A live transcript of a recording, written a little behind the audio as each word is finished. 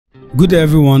Good day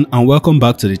everyone, and welcome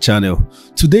back to the channel.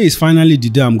 Today is finally the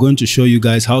day I'm going to show you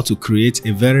guys how to create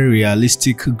a very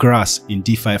realistic grass in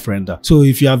D5 render. So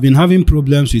if you have been having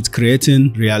problems with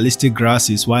creating realistic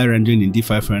grasses while rendering in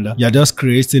D5 render, you're just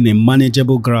creating a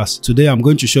manageable grass. Today I'm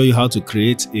going to show you how to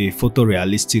create a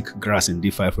photorealistic grass in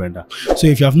D5 render. So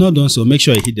if you have not done so, make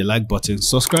sure you hit the like button,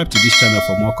 subscribe to this channel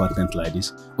for more content like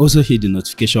this. Also hit the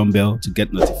notification bell to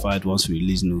get notified once we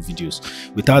release new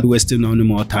videos. Without wasting any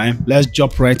more time, let's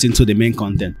jump right into the main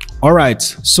content. All right,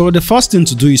 so the first thing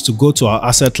to do is to go to our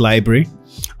asset library,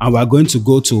 and we're going to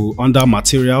go to under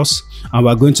materials, and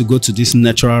we're going to go to this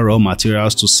natural raw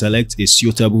materials to select a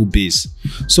suitable base.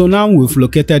 So now we've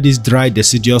located this dry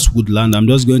deciduous woodland. I'm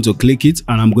just going to click it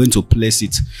and I'm going to place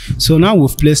it. So now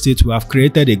we've placed it, we have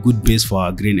created a good base for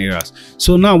our green areas.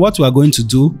 So now what we're going to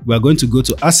do, we're going to go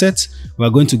to assets,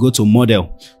 we're going to go to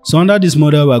model. So under this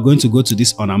model, we're going to go to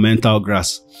this ornamental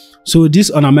grass. So this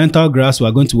ornamental grass,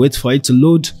 we're going to wait for it to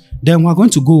load. Then we're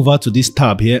going to go over to this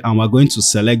tab here and we're going to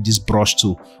select this brush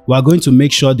tool. We're going to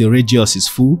make sure the radius is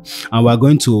full, and we're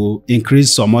going to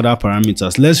increase some other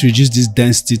parameters. Let's reduce this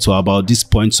density to about this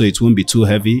point so it won't be too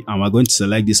heavy, and we're going to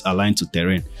select this align to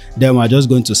terrain. Then we're just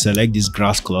going to select this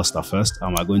grass cluster first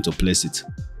and we're going to place it.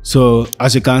 So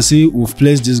as you can see, we've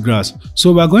placed this grass.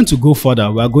 So we're going to go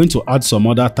further. We're going to add some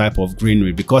other type of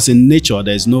greenery, because in nature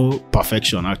there is no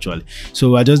perfection actually.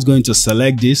 So we're just going to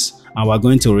select this and we're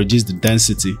going to reduce the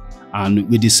density, and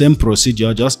with the same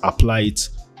procedure, just apply it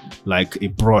like a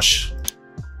brush,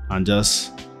 and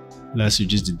just let's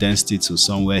reduce the density to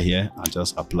somewhere here and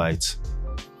just apply it.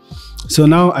 So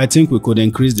now I think we could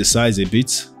increase the size a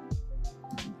bit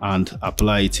and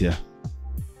apply it here.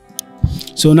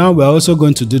 So now we're also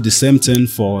going to do the same thing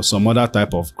for some other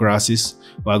type of grasses.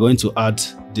 We're going to add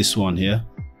this one here.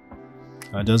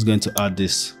 We're just going to add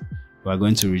this. We're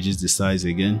going to reduce the size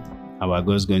again, and we're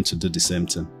just going to do the same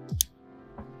thing.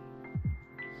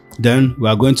 Then we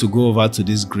are going to go over to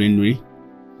this greenery,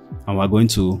 and we're going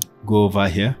to go over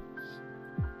here.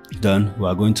 Then we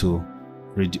are going to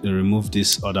remove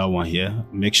this other one here.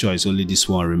 Make sure it's only this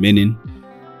one remaining.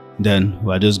 Then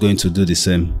we're just going to do the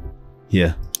same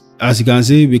here. As you can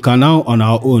see, we can now on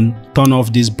our own turn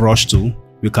off this brush tool.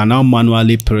 We can now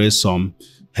manually place some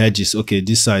hedges. Okay,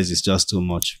 this size is just too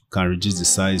much. We can reduce the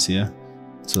size here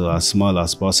to as small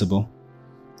as possible,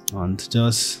 and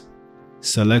just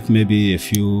select maybe a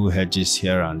few hedges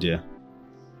here and there,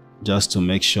 just to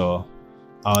make sure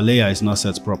our layer is not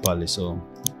set properly. So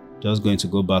just going to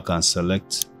go back and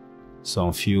select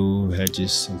some few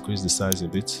hedges, increase the size a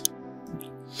bit,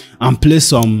 and place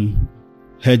some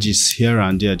hedges here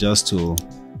and there just to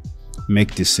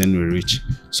make the scenery rich.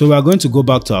 So we are going to go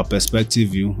back to our perspective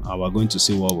view and we're going to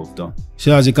see what we've done.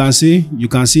 So as you can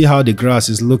see how the grass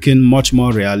is looking much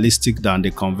more realistic than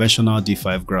the conventional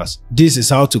D5 grass. This is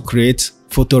how to create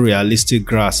photorealistic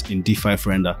grass in D5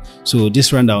 render. So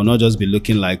this render will not just be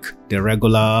looking like the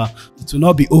regular, it will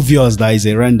not be obvious that is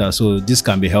a render. So this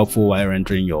can be helpful while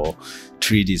rendering your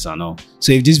 3Ds and all.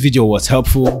 So if this video was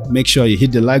helpful, make sure you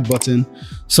hit the like button,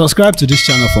 subscribe to this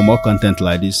channel for more content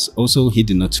like this. Also hit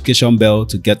the notification bell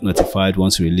to get notified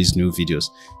once we release new videos.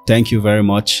 Thank you very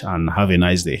much and have a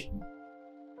nice day.